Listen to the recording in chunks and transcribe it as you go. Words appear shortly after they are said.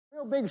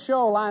Big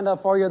show lined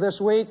up for you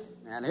this week,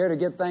 and here to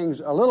get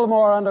things a little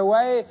more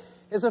underway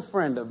is a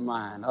friend of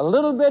mine, a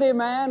little bitty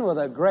man with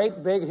a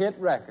great big hit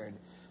record.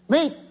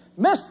 Meet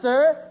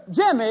Mr.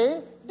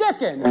 Jimmy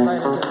Dickens,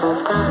 ladies and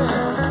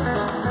gentlemen.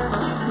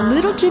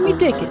 Little Jimmy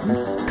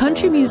Dickens,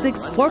 country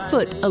music's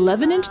 4-foot,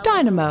 11-inch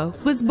dynamo,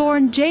 was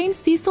born James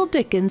Cecil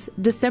Dickens,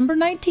 December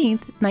 19,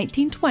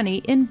 1920,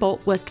 in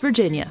Bolt, West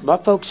Virginia. My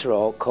folks are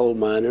all coal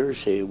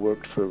miners. They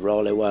worked for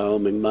Raleigh,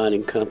 Wyoming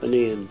Mining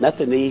Company, and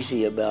nothing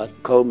easy about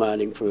coal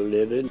mining for a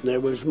living.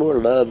 There was more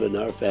love in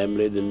our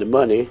family than the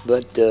money,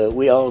 but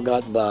we all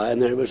got by,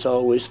 and there was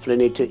always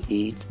plenty to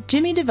eat.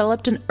 Jimmy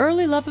developed an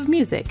early love of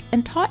music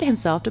and taught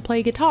himself to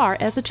play guitar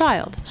as a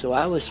child. So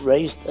I was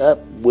raised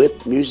up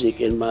with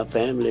music in my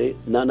family.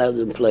 None of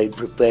them played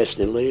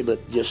professionally,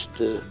 but just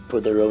for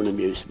their own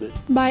amusement.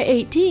 By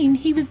 18,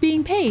 he was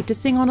being paid to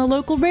sing on a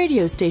local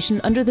radio station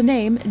under the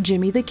name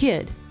Jimmy the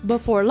Kid.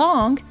 Before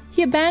long,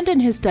 he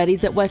abandoned his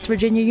studies at West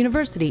Virginia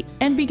University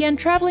and began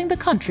traveling the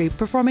country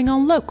performing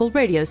on local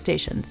radio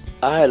stations.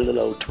 I had a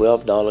little old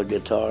 $12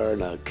 guitar,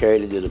 and I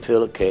carried it in a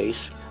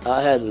pillowcase.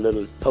 I had a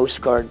little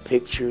postcard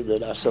picture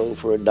that I sold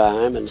for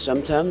 $0.10, and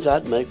sometimes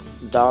I'd make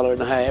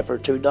 $1.50 or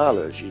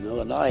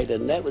 $2, a night,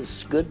 and that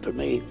was good for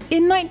me.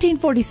 In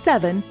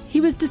 1947, he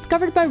was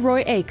discovered by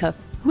Roy Acuff,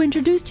 who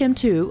introduced him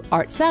to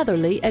Art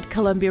Satherley at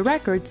Columbia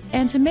Records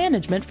and to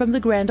management from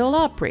the Grand Ole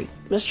Opry.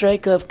 Mr.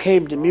 Acuff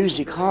came to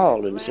Music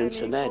Hall in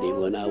Cincinnati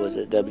when I was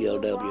at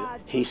WLW.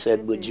 He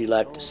said, "Would you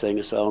like to sing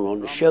a song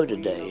on the show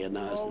today?" And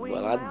I said,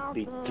 "Well, I'd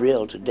be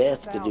thrilled to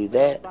death to do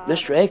that."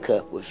 Mr.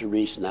 Acuff was the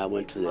reason I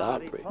went to the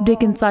Opry.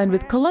 Dickens signed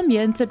with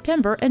Columbia in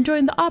September and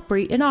joined the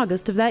Opry in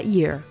August of that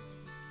year.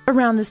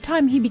 Around this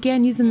time, he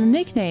began using the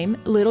nickname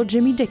Little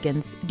Jimmy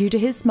Dickens due to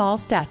his small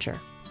stature.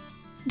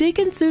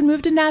 Dickens soon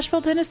moved to Nashville,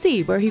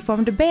 Tennessee, where he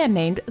formed a band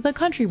named the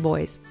Country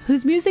Boys,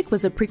 whose music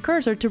was a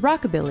precursor to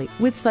rockabilly,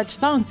 with such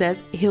songs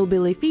as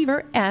Hillbilly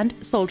Fever and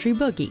Sultry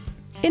Boogie.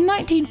 In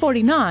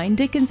 1949,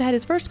 Dickens had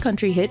his first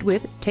country hit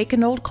with Take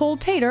an Old Cold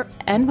Tater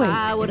and Wait.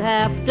 I would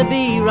have to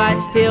be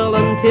right still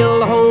until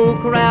the whole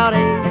crowd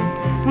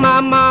ate. My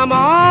mama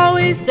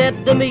always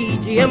said to me,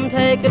 "Jim,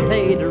 take a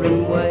tater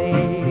and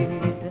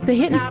wait." The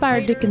hit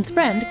inspired Dickens'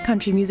 friend,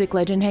 country music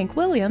legend Hank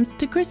Williams,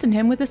 to christen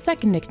him with a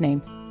second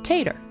nickname,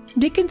 Tater.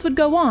 Dickens would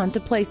go on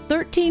to place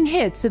 13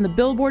 hits in the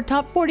Billboard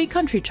Top 40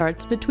 country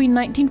charts between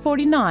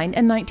 1949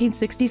 and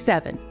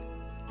 1967.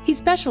 He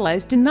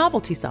specialized in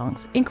novelty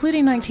songs,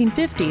 including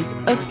 1950's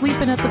A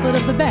Sleepin' at the Foot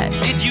of the Bed.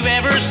 Did you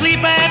ever sleep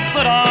at the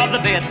foot of the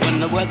bed when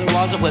the weather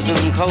was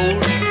a-whizzin'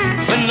 cold?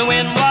 When the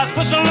wind was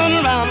whistling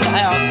around the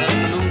house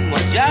and the moon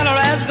was yellow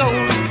as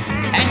gold?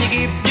 And you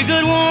gave your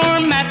good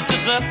warm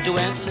mattress up to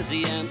Aunt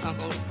Lizzie and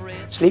Uncle Fred.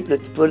 Sleeping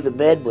at the Foot of the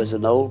Bed was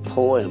an old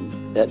poem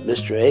that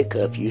Mr.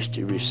 Acuff used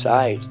to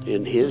recite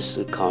in his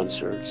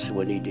concerts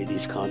when he did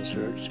his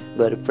concerts.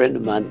 But a friend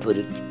of mine put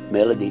a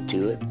melody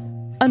to it.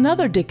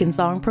 Another Dickens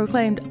song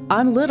proclaimed,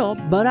 "I'm little,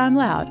 but I'm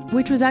loud,"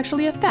 which was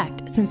actually a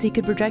fact since he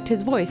could project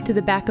his voice to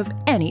the back of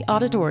any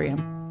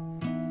auditorium.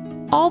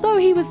 Although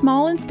he was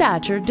small in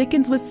stature,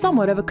 Dickens was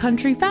somewhat of a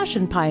country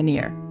fashion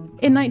pioneer.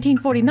 In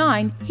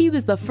 1949, he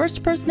was the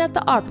first person at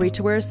the Opry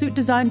to wear a suit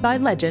designed by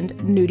legend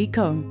Nudie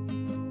Cohn.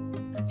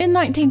 In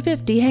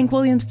 1950, Hank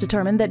Williams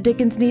determined that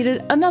Dickens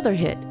needed another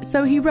hit,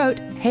 so he wrote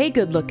Hey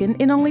Good Lookin'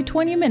 in only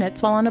 20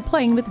 minutes while on a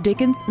plane with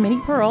Dickens,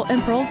 Minnie Pearl,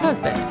 and Pearl's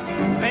husband.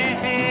 Say,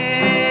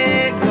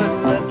 hey,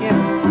 good looking,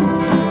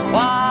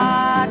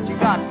 what you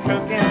got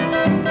cooking?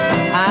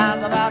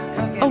 I'm about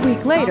cooking. A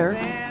week later,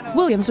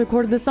 Williams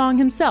recorded the song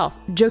himself,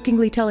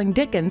 jokingly telling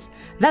Dickens,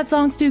 "That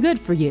song's too good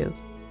for you."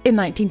 In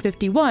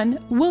 1951,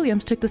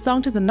 Williams took the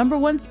song to the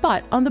 #1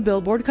 spot on the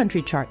Billboard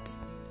country charts.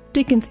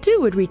 Dickens too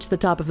would reach the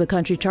top of the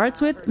country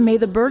charts with May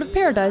the Bird of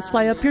Paradise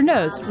Fly Up Your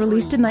Nose,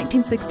 released in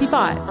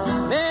 1965.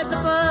 May the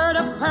bird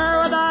of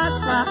paradise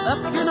fly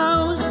up your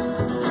nose.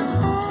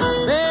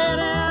 May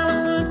the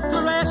elephant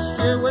caress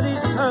you with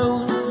his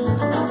toes.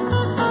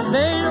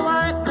 May your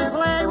wife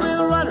play with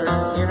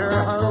runners in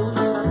her hose.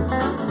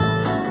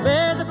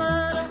 May the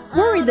bird of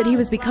Worried that he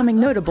was becoming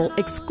notable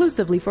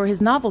exclusively for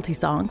his novelty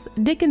songs,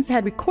 Dickens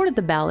had recorded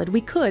the ballad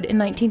We Could in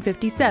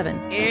 1957.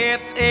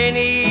 If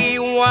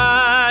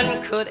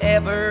anyone could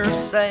ever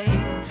say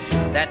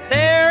that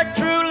their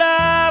true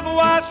love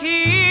was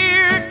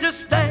here to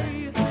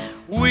stay,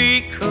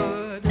 we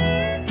could,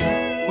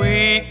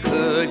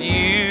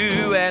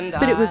 you and I.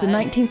 But it was the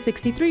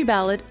 1963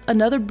 ballad,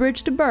 Another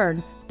Bridge to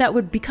Burn, that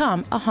would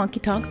become a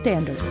honky-tonk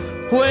standard.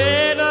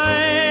 When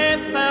I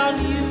found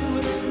you,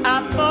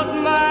 I thought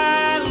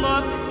my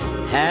luck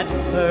had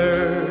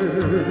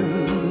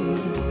turned.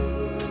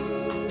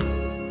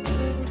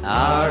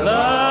 Our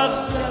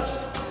love's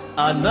just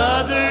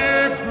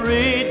another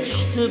bridge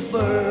to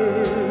burn.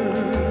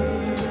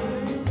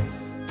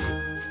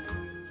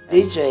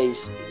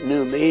 DJs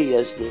knew me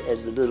as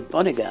the little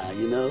funny guy,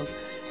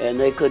 and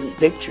they couldn't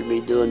picture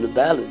me doing the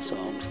ballad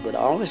songs, but I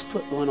always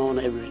put one on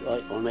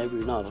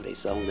every novelty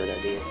song that I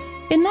did.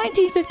 In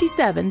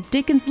 1957,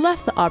 Dickens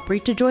left the Opry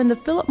to join the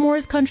Philip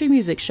Morris Country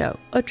Music Show,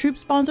 a troupe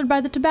sponsored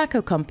by the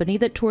tobacco company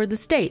that toured the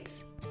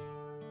States.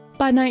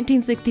 By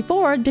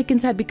 1964,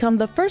 Dickens had become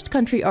the first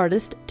country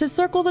artist to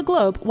circle the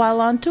globe while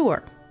on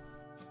tour.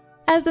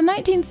 As the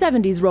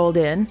 1970s rolled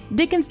in,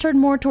 Dickens turned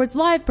more towards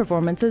live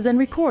performances and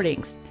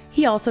recordings.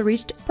 He also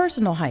reached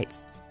personal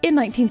heights. In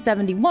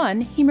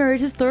 1971, he married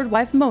his third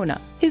wife,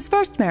 Mona. His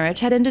first marriage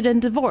had ended in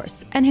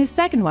divorce, and his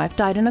second wife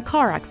died in a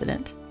car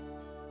accident.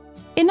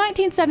 In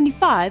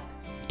 1975,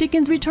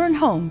 Dickens returned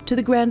home to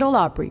the Grand Ole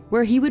Opry,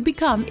 where he would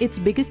become its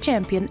biggest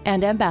champion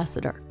and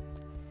ambassador.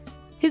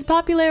 His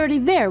popularity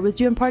there was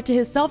due in part to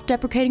his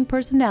self-deprecating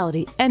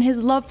personality and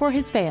his love for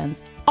his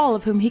fans, all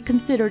of whom he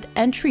considered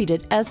and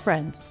treated as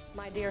friends.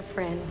 My dear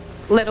friend,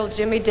 little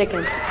Jimmy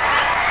Dickens.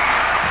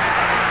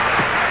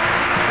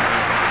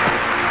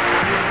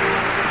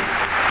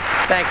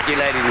 Thank you,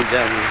 ladies and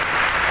gentlemen.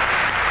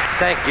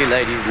 Thank you,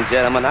 ladies and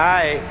gentlemen.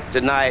 I,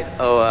 tonight,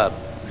 owe a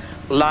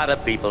lot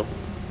of people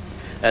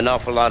an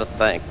awful lot of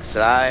thanks.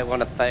 I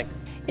want to thank...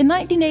 In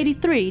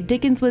 1983,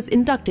 Dickens was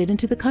inducted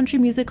into the Country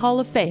Music Hall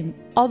of Fame,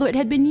 although it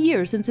had been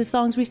years since his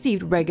songs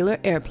received regular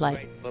airplay.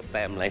 Grateful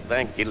family.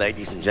 Thank you,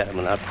 ladies and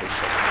gentlemen. I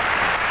appreciate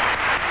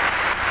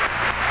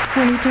it.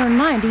 When he turned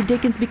 90,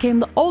 Dickens became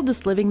the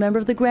oldest living member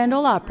of the Grand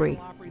Ole Opry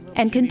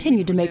and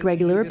continued to make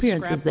regular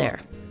appearances there.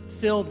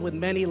 Filled with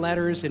many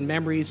letters and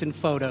memories and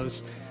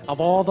photos of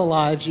all the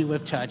lives you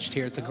have touched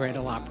here at the Grand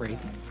Ole Opry.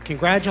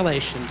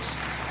 Congratulations.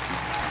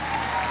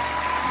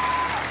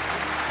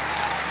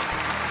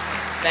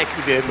 Thank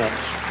you very much.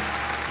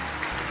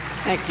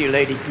 Thank you,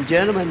 ladies and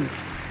gentlemen.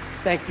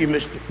 Thank you,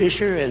 Mr.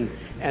 Fisher,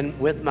 and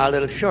with my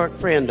little short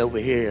friend over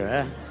here.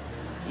 Huh?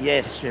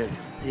 Yes, sir.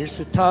 You're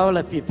so tall,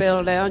 if you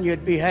fell down,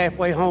 you'd be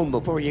halfway home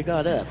before you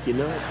got up, you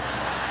know?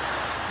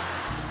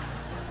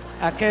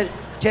 I can't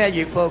tell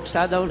you, folks,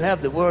 I don't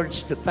have the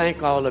words to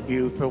thank all of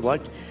you for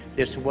what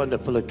this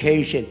wonderful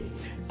occasion.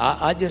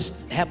 I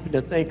just happen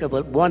to think of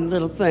one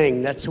little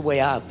thing. That's the way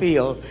I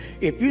feel.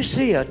 If you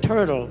see a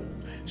turtle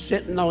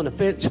sitting on a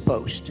fence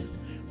post,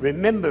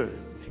 remember,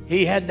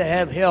 he had to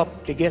have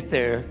help to get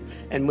there,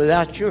 and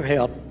without your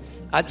help,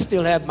 I'd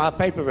still have my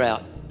paper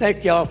route.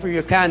 Thank y'all for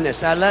your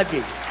kindness. I love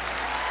you.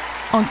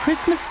 On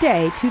Christmas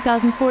Day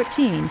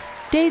 2014,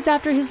 days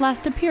after his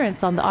last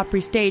appearance on the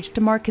Opry stage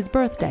to mark his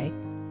birthday,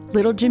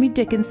 little Jimmy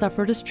Dickens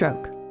suffered a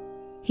stroke.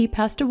 He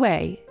passed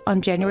away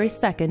on January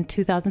 2nd,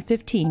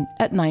 2015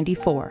 at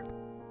 94.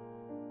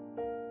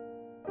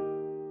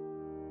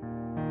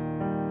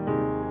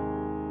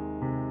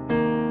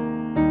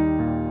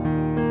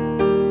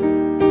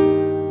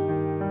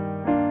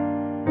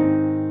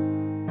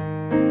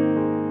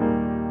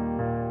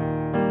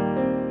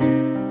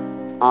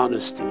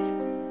 Honesty.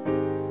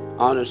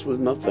 Honest with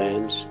my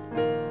fans,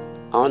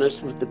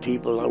 honest with the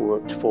people I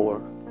worked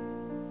for,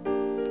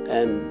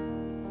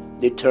 and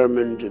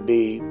determined to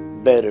be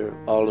better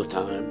all the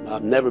time.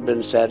 I've never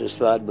been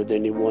satisfied with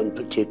any one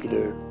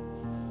particular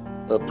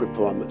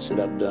performance that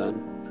I've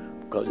done,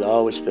 because I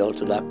always felt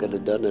that I could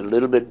have done it a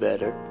little bit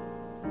better,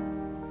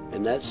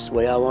 and that's the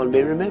way I want to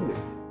be remembered.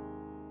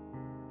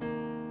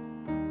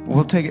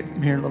 We'll take it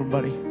from here, little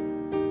buddy.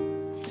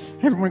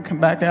 Everyone come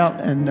back out,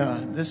 and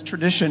this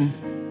tradition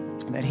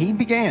that he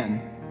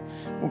began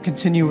will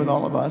continue with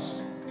all of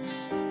us,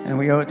 and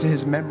we owe it to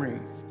his memory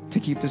to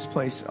keep this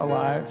place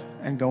alive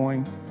and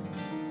going.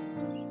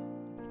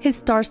 His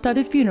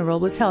star-studded funeral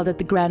was held at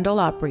the Grand Ole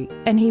Opry,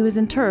 and he was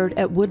interred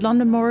at Woodlawn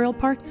Memorial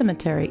Park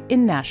Cemetery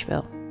in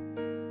Nashville.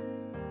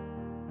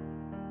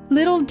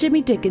 Little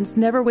Jimmy Dickens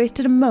never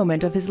wasted a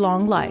moment of his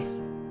long life.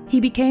 He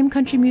became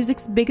country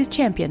music's biggest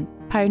champion,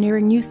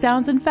 pioneering new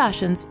sounds and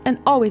fashions, and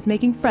always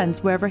making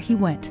friends wherever he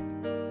went.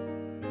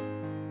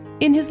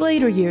 In his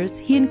later years,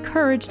 he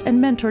encouraged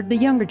and mentored the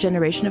younger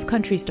generation of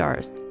country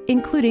stars,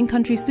 including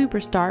country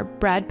superstar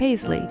Brad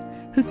Paisley,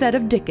 who said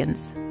of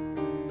Dickens,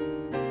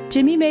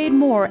 "Jimmy made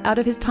more out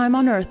of his time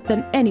on earth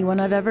than anyone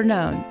I've ever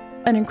known.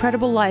 An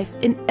incredible life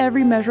in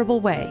every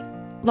measurable way.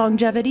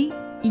 Longevity?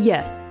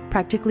 Yes,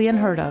 practically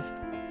unheard of.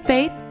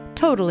 Faith?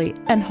 Totally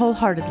and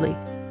wholeheartedly.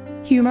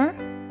 Humor?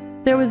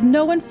 There was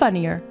no one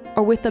funnier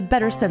or with a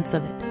better sense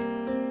of it.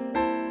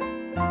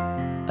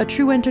 A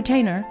true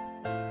entertainer?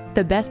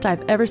 The best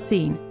I've ever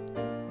seen.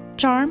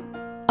 Charm?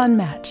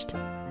 Unmatched.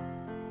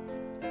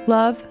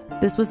 Love?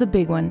 This was a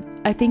big one.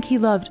 I think he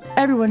loved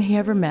everyone he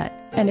ever met,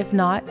 and if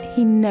not,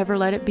 he never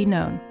let it be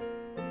known.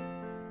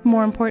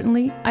 More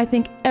importantly, I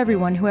think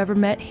everyone who ever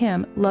met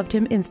him loved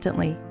him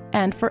instantly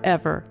and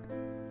forever.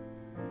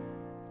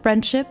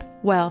 Friendship?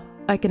 Well,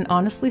 I can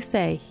honestly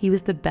say he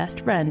was the best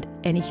friend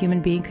any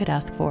human being could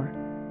ask for.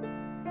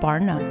 Bar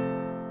none."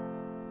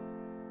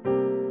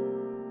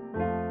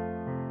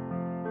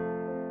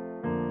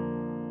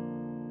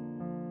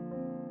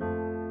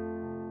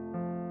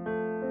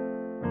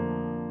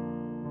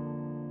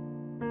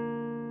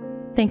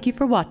 Thank you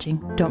for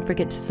watching. Don't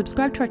forget to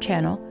subscribe to our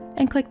channel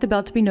and click the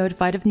bell to be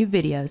notified of new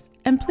videos.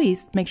 And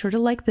please make sure to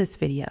like this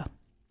video.